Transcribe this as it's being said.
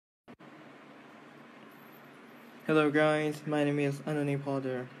Hello guys, my name is Anthony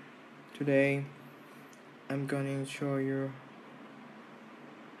Potter. Today I'm going to show you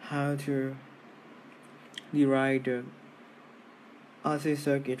how to derive the RC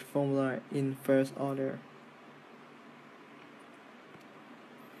circuit formula in first order.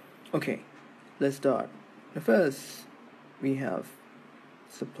 Okay, let's start. First, we have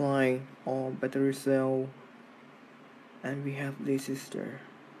supply or battery cell, and we have resistor,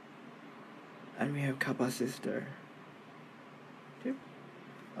 and we have capacitor.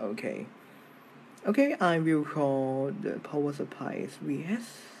 Okay, I will call the power supply as Vs.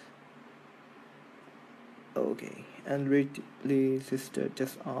 Okay, and resistor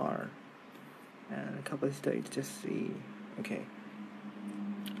just R, and capacitor is just C. Okay,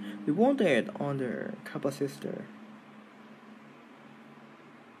 we want it on the capacitor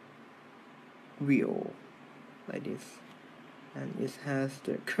wheel like this, and it has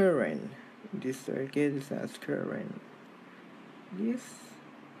the current. In this circuit, it has current. This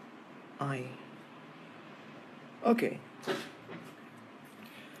I. Okay,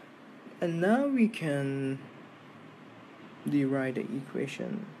 and now we can derive the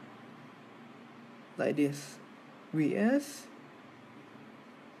equation like this. Vs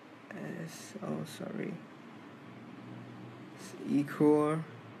is equal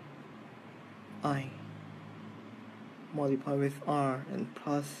I multiplied with R and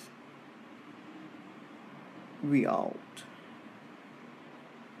plus V out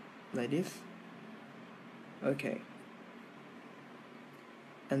like this. Okay,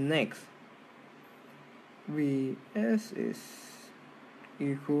 and next Vs is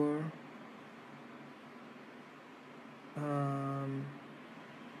equal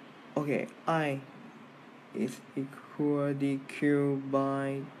I is equal dq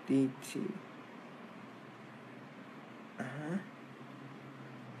by dt.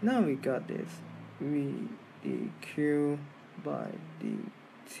 Now we got this v dq by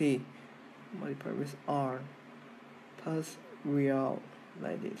dt multiplied with R plus V out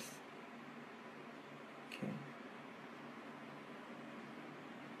like this.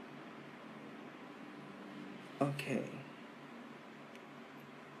 Okay,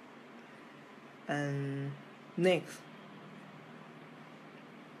 and next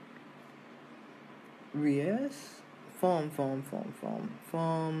Vs form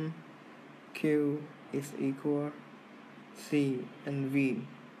Q is equal C and V.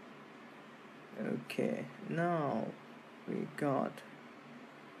 Okay, now we got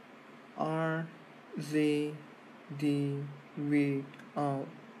R Z D V out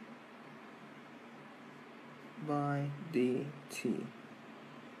by dt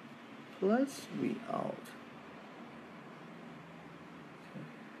plus V out.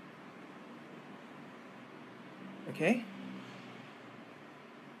 Okay,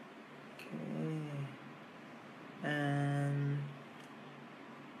 and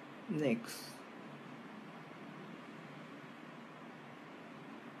next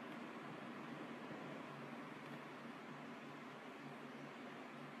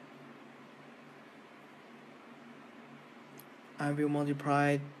I will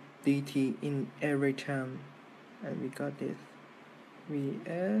multiply dt in every term, and we got this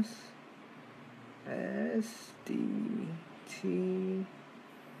Vs s dt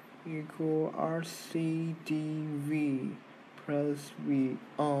equal RC dV plus V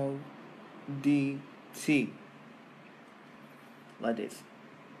of dt like this.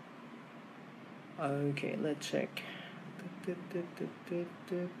 Okay, let's check.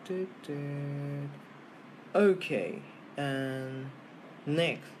 Okay, and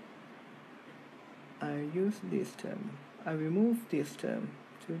next I use this term. I remove this term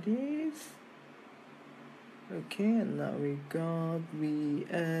to this. Okay, and now we got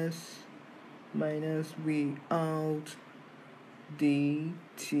Vs minus V out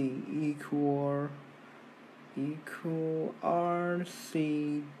dt equal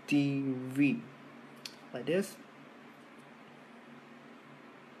RC dV like this.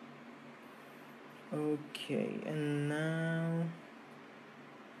 Okay, and now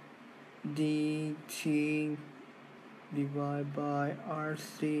dt divided by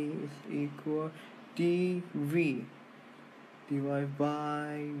RC is equal dV divided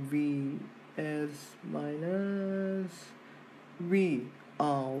by Vs minus V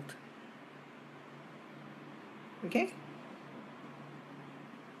out. Okay,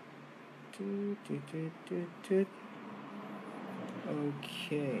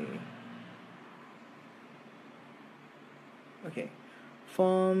 okay,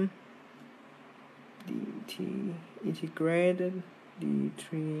 from dt integrated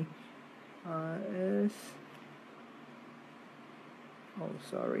d3 rs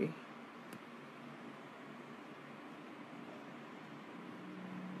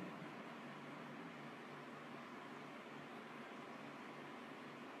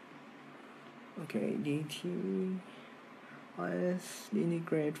Okay, dt is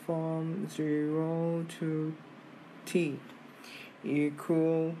integrate from 0 to t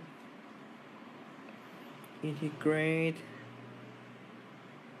equal integrate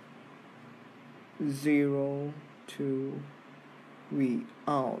 0 to v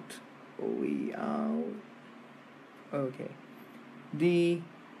out. Okay, d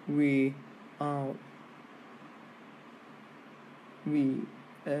v out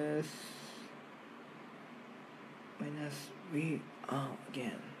vs minus v out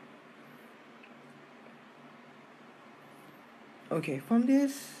again. Okay, from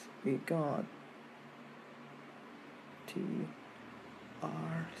this we got t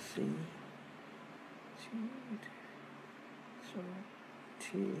r c so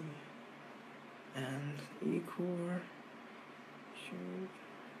t and equal to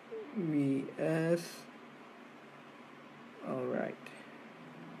vs. Alright,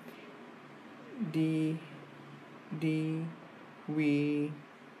 d v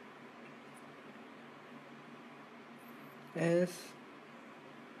s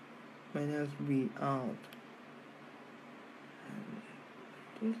minus v out, and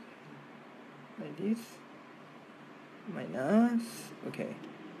this like this minus, okay,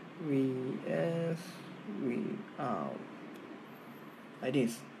 vs v out like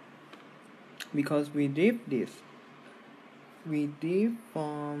this, because we dip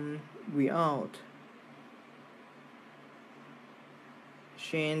from v out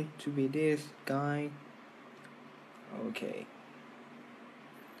change to be this guy. Okay,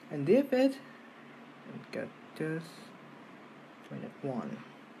 and dip it and get this -1.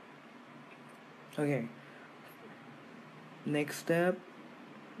 Okay, next step,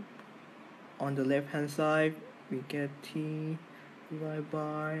 on the left hand side we get t divided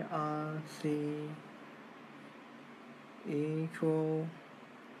by rc equal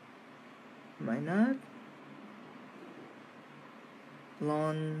minus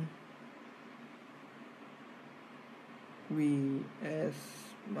ln vs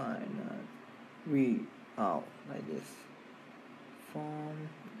minus v out like this, from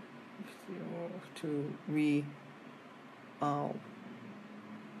 0 to v out.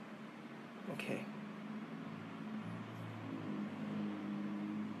 Okay,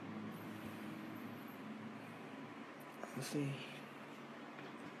 let's see.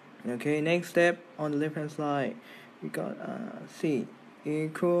 Okay, next step, on the left hand side we got c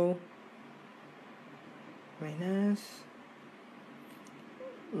equal minus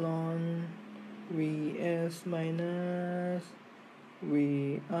ln vs minus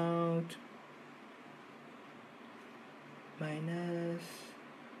v out minus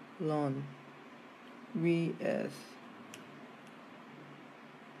ln vs.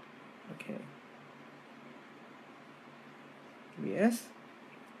 Okay, vs.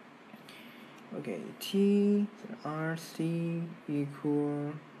 Okay, t rc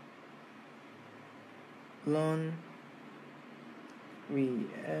equal ln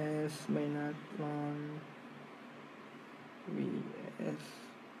vs minus ln vs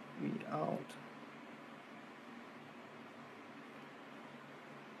v out.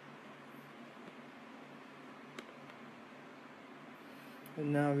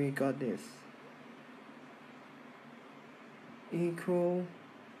 And now we got this equal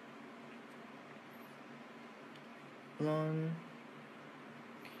ln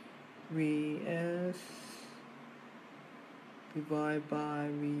vs divided by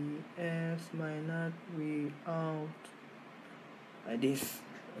vs minus v out like this.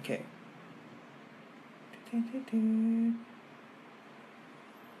 Okay,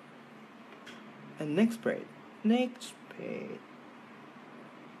 and next page.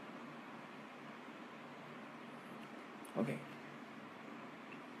 Okay,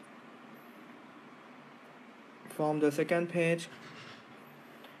 from the second page,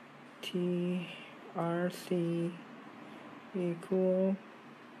 t rc equal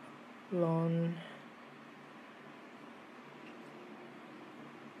ln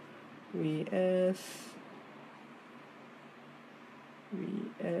vs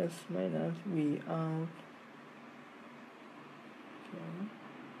minus v out. Okay.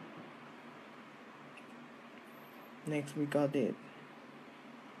 Next we got it.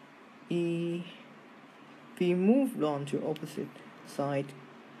 We moved on to opposite side.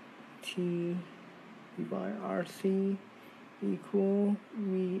 T by rc equal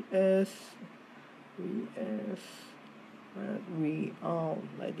vs v out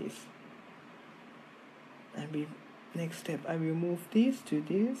like this. And next step, I will move this to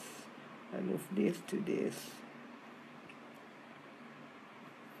this, I move this to this.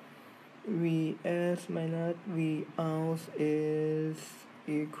 vs minus v out is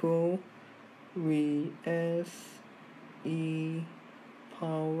equal Vs e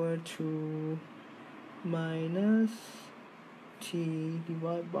power 2 minus t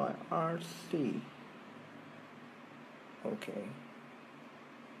divided by RC. Okay,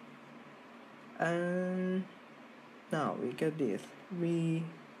 and now we get this V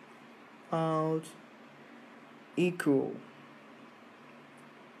out equal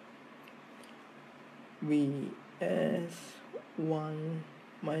Vs 1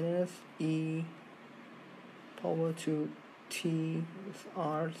 minus e power 2 t is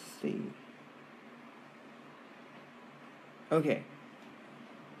RC. Okay,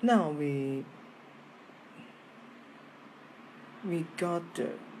 now we got the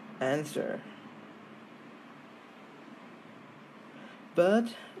answer,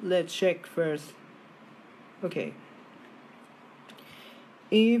 but let's check first. Okay,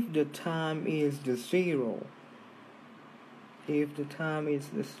 if the time is the zero, t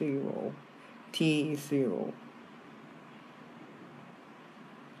is 0.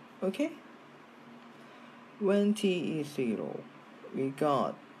 Okay, when t is 0, we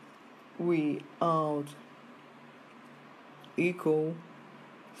got V out equal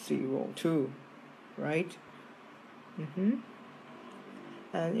 0 2, right?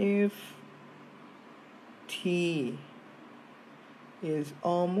 And if t is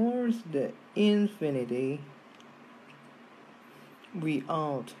almost the infinity, V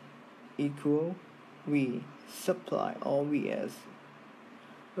out equal V supply or Vs.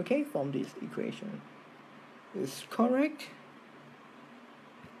 Okay, from this equation is correct.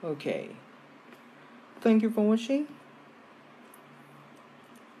 Okay, thank you for watching,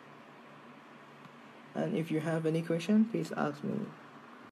 and if you have any question, please ask me.